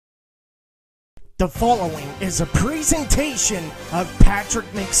The following is a presentation of Patrick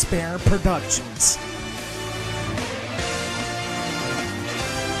McSpare Productions.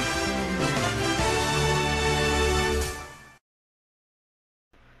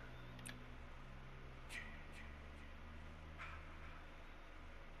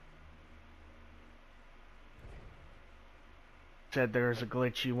 Said there was a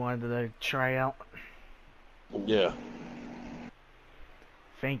glitch you wanted to try out. Yeah.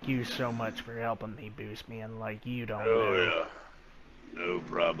 Thank you so much for helping me boost, man. Like, you don't know. Oh, yeah. No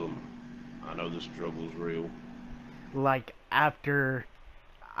problem. I know the struggle's real. Like, after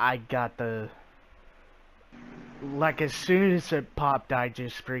I got the... Like, as soon as it popped, I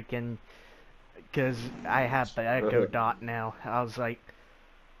just freaking... Because I have the Echo Dot now. I was like,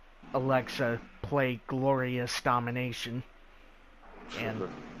 Alexa, play Glorious Domination. And...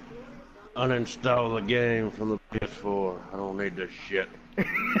 Uninstall the game from the PS4. I don't need this shit.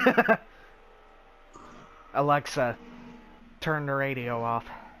 Alexa, turn the radio off.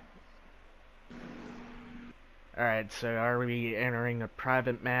 Alright, so are we entering a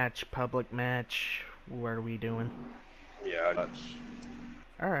private match, public match? What are we doing? Yeah, that's...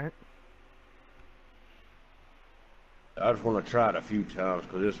 Alright. I just want to try it a few times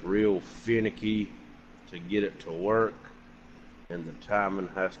because it's real finicky to get it to work. And the timing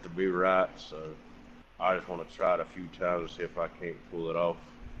has to be right, so I just want to try it a few times to see if I can't pull it off.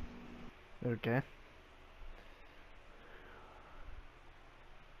 Okay.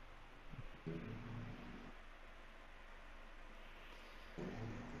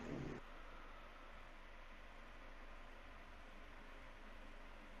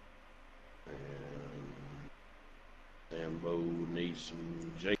 Sambo needs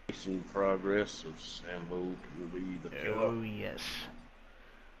some Jason progress, so Sambo can be the killer. Oh, yes.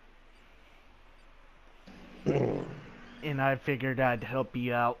 And I figured I'd help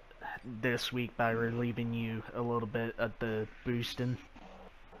you out this week by relieving you a little bit of the boosting.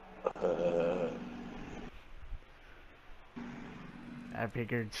 I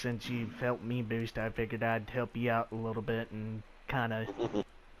figured since you've helped me boost, I figured I'd help you out a little bit and kind of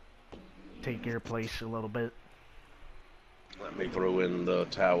take your place a little bit. Let me throw in the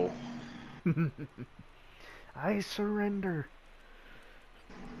towel. I surrender.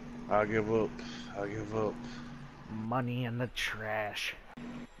 I give up. I give up. Money in the trash,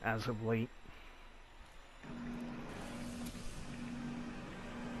 as of late.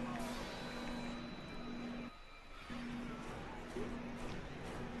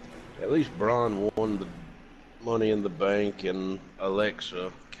 At least Braun won the Money in the Bank and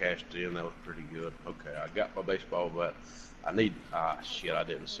Alexa cashed in. That was pretty good. Okay, I got my baseball bat. I need... shit, I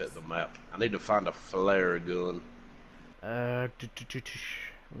didn't set the map. I need to find a flare gun.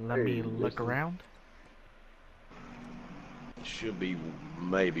 Let me look around. Should be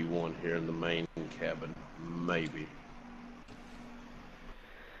maybe one here in the main cabin. Maybe.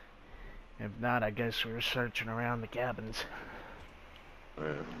 If not, I guess we're searching around the cabins.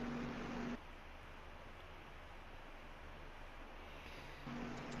 Yeah.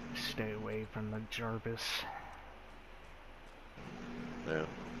 Stay away from the Jarvis. Yeah.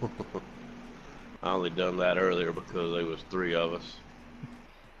 I only done that earlier because there was 3 of us.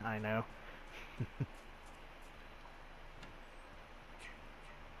 I know.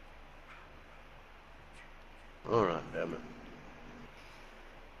 Alright, damn it.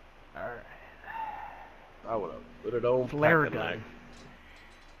 Alright. I would have put it on Flare packing gun. night.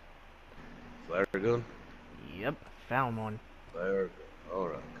 Flare gun? Yep, found one. Flare gun.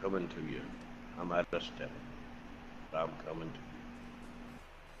 Alright, coming to you. I'm at a step. I'm coming to you.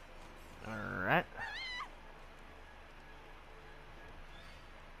 Alright.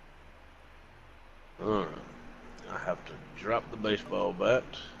 Alright. I have to drop the baseball bat.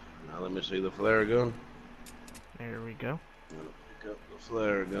 Now let me see the flare gun. There we go. I'm gonna pick up the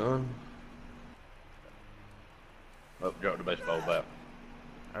flare gun. Oh, drop the baseball bat.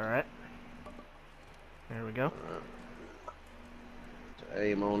 Alright. There we go. Alright. To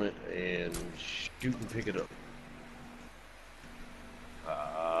aim on it and shoot and pick it up.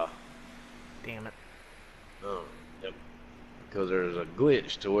 Damn it. Oh, yep. Because there's a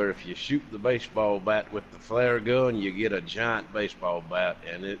glitch to where if you shoot the baseball bat with the flare gun, you get a giant baseball bat,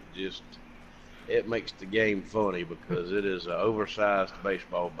 and it makes the game funny because it is an oversized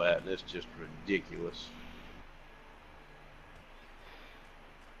baseball bat, and it's just ridiculous.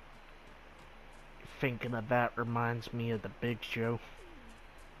 Thinking of that reminds me of the Big Show.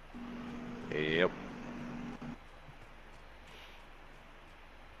 Yep.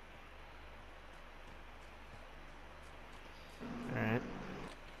 Alright.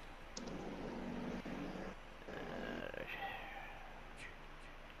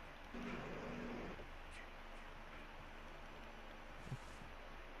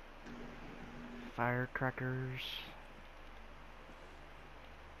 firecrackers.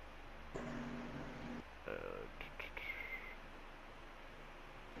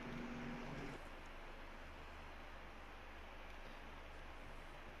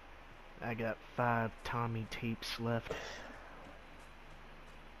 I got 5 Tommy tapes left.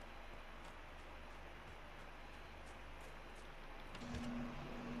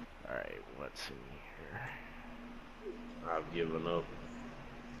 Alright, what's in here? I've given up.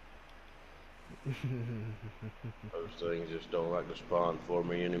 Those things just don't like to spawn for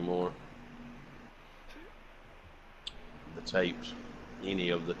me anymore. The tapes. Any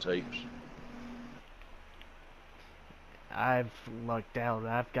of the tapes. I've lucked out.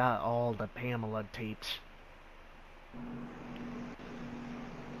 I've got all the Pamela tapes.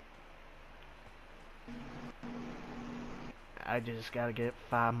 I just gotta get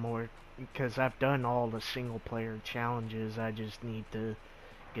 5 more, because I've done all the single player challenges. I just need to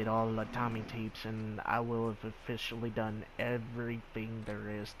get all the Tommy tapes, and I will have officially done everything there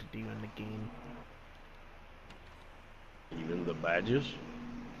is to do in the game. Even the badges?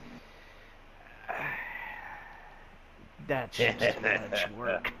 That's just too much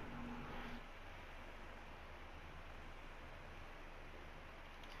work.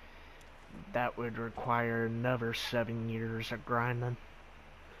 That would require another 7 years of grinding.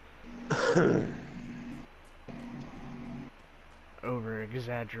 Over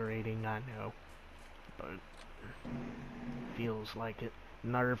exaggerating, I know, but feels like it.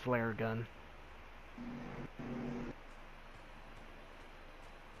 Another flare gun.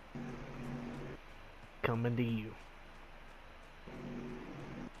 Coming to you.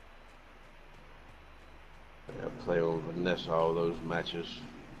 I play on Vanessa all those matches.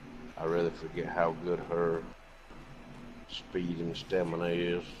 I really forget how good her speed and stamina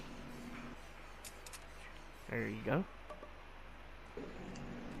is. There you go.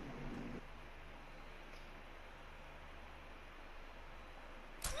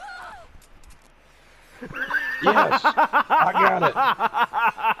 Yes! I got it!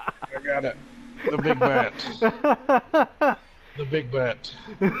 I got it. The big bat. The big bat.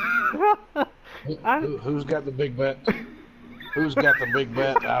 Who's got the big bat? Who's got the big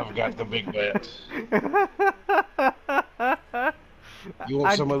bat? I've got the big bat. You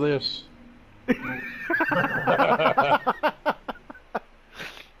want some of this?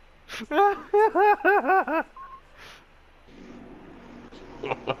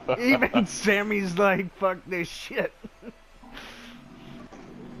 Even Sammy's like, fuck this shit.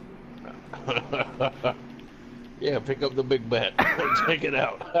 Yeah, pick up the big bat. Take it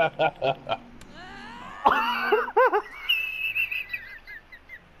out.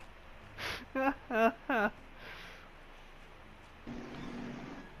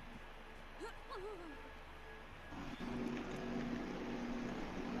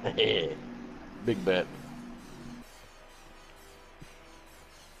 Big bat.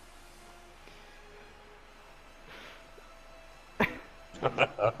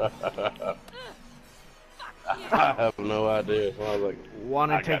 I have no idea. So I was like,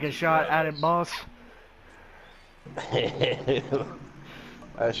 wanna take a shot at it, boss?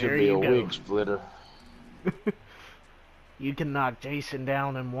 That should be a wig splitter. You can knock Jason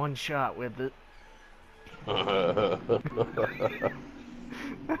down in one shot with it. I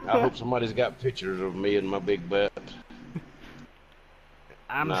hope somebody's got pictures of me and my big bat.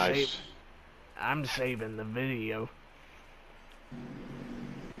 I'm saving the video.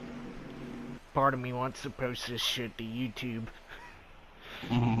 Part of me wants to post this shit to YouTube.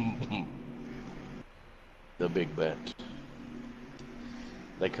 The big bat.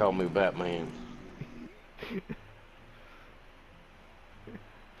 They call me Batman.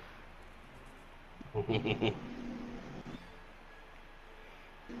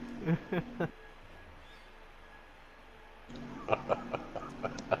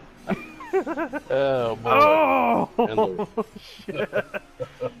 Oh boy. Oh shit.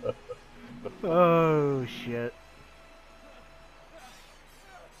 Oh shit.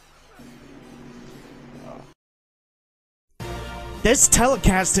 This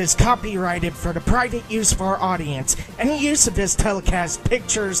telecast is copyrighted for the private use of our audience. Any use of this telecast,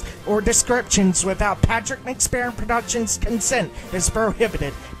 pictures, or descriptions without Patrick McSparron Productions' consent is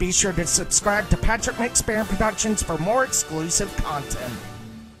prohibited. Be sure to subscribe to Patrick McSparron Productions for more exclusive content.